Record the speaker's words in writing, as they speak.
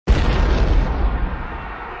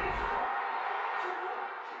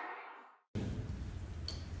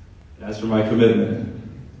As for my commitment,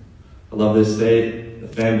 I love this state, the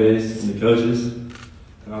fan base, and the coaches,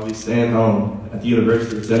 and I'll be staying home at the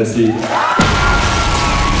University of Tennessee.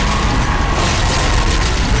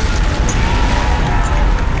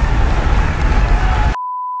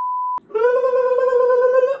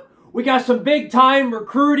 We got some big time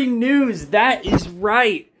recruiting news. That is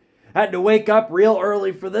right. Had to wake up real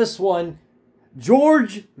early for this one.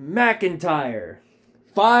 George MacIntyre,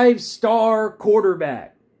 5-star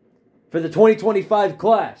quarterback for the 2025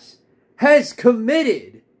 class, has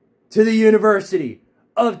committed to the University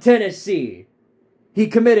of Tennessee. He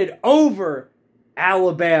committed over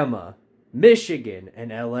Alabama, Michigan,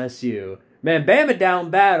 and LSU. Man, Bama down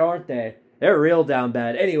bad, aren't they? They're real down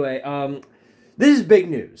bad. Anyway, this is big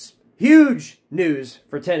news. Huge news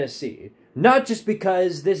for Tennessee. Not just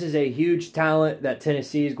because this is a huge talent that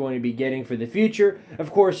Tennessee is going to be getting for the future.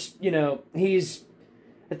 Of course, you know,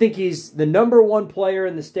 I think he's the #1 player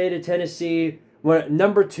in the state of Tennessee,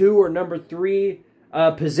 #2 or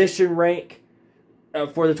 #3 position rank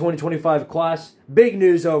for the 2025 class. Big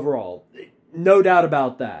news overall. No doubt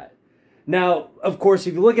about that. Now, of course,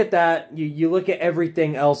 if you look at that, you look at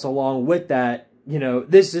everything else along with that, you know,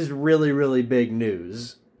 this is really, really big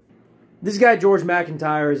news. This guy, George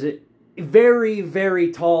MacIntyre, is a very,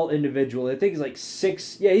 very tall individual. I think he's like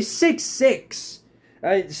 6, yeah, he's 6'6".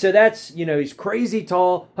 So that's, you know, he's crazy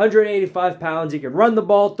tall, 185 pounds. He can run the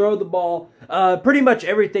ball, throw the ball, pretty much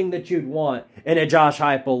everything that you'd want in a Josh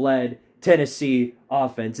Heupel-led Tennessee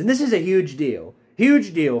offense. And this is a huge deal.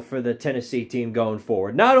 Huge deal for the Tennessee team going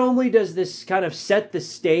forward. Not only does this kind of set the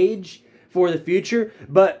stage for the future,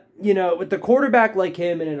 but, you know, with the quarterback like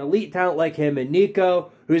him and an elite talent like him and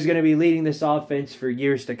Nico, who's going to be leading this offense for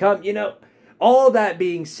years to come, you know, all that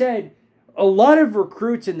being said, a lot of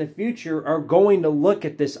recruits in the future are going to look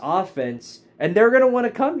at this offense and they're going to want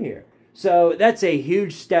to come here. So that's a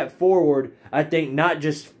huge step forward, I think, not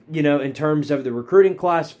just, you know, in terms of the recruiting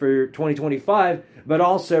class for 2025, but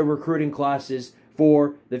also recruiting classes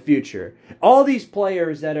for the future. All these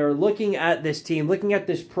players that are looking at this team, looking at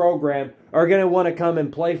this program, are going to want to come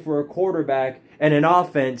and play for a quarterback and an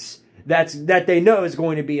offense that they know is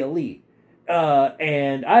going to be elite.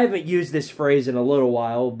 And I haven't used this phrase in a little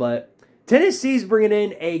while, but Tennessee's bringing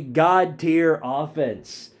in a God-tier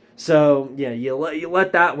offense. So yeah, you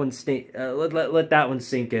let that one let that one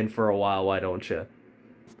sink in for a while. Why don't you?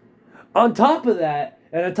 On top of that,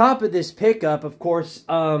 and on top of this pickup, of course,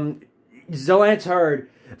 Zalance Hurd,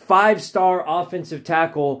 5-star offensive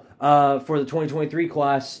tackle for the 2023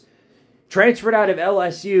 class, transferred out of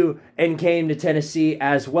LSU and came to Tennessee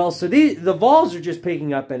as well. So the Vols are just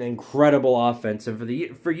picking up an incredible offense,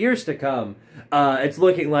 and for years to come, it's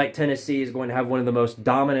looking like Tennessee is going to have one of the most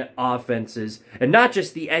dominant offenses, and not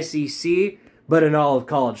just the SEC, but in all of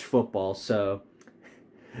college football. So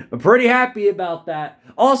I'm pretty happy about that.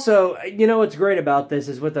 Also, you know what's great about this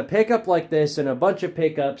is with a pickup like this and a bunch of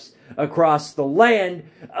pickups across the land,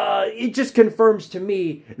 it just confirms to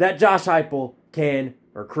me that Josh Heupel can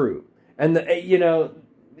recruit. And, you know,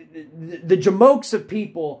 the jamokes of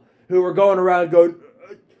people who are going around going,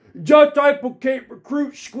 Josh Heupel can't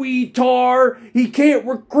recruit Squidtard. He can't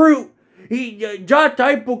recruit. Josh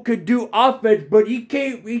Heupel could do offense, but he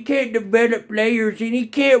can't develop players, and he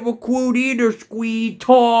can't recruit either,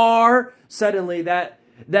 Squidtard. Suddenly,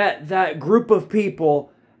 that group of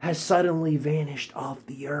people has suddenly vanished off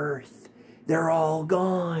the earth. They're all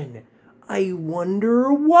gone. I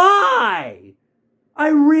wonder why. I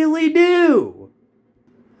really do.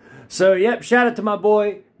 So, yep, shout out to my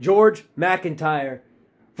boy, George MacIntyre,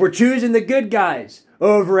 for choosing the good guys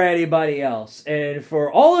over anybody else. And for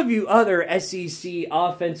all of you other SEC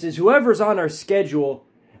offenses, whoever's on our schedule,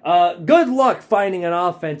 good luck finding an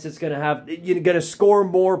offense that's going to score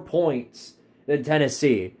more points than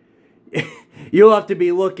Tennessee. You'll have to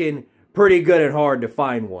be looking pretty good and hard to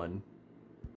find one.